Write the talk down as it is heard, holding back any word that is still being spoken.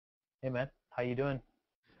Hey man, how you doing?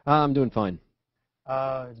 I'm doing fine.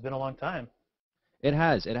 It's been a long time. It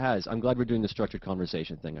has, it has. I'm glad we're doing the structured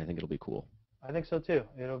conversation thing. I think it'll be cool. I think so too.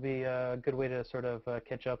 It'll be a good way to sort of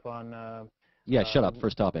catch up on. Yeah, shut Uh, up.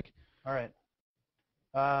 First topic. all right.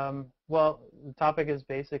 Well, the topic is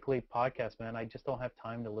basically podcasts, man. I just don't have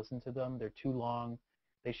time to listen to them. They're too long.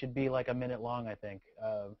 They should be like a minute long, I think,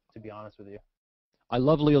 to be honest with you. I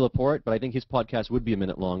love Leo Laporte, but I think his podcast would be a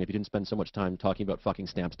minute long if he didn't spend so much time talking about fucking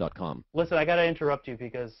stamps.com. Listen, I got to interrupt you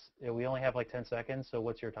because we only have like 10 seconds, so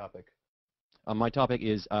what's your topic? My topic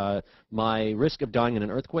is my risk of dying in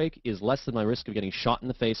an earthquake is less than my risk of getting shot in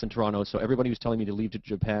the face in Toronto, so everybody who's telling me to leave to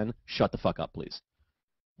Japan, shut the fuck up, please.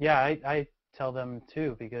 Yeah, I tell them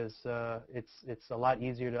too because it's a lot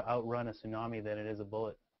easier to outrun a tsunami than it is a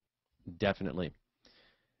bullet. Definitely.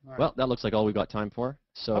 All right. Well, that looks like all we've got time for.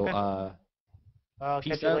 So Okay. I'll catch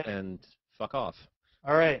peace you out later. and fuck off.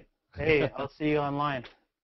 All right. Hey, I'll see you online.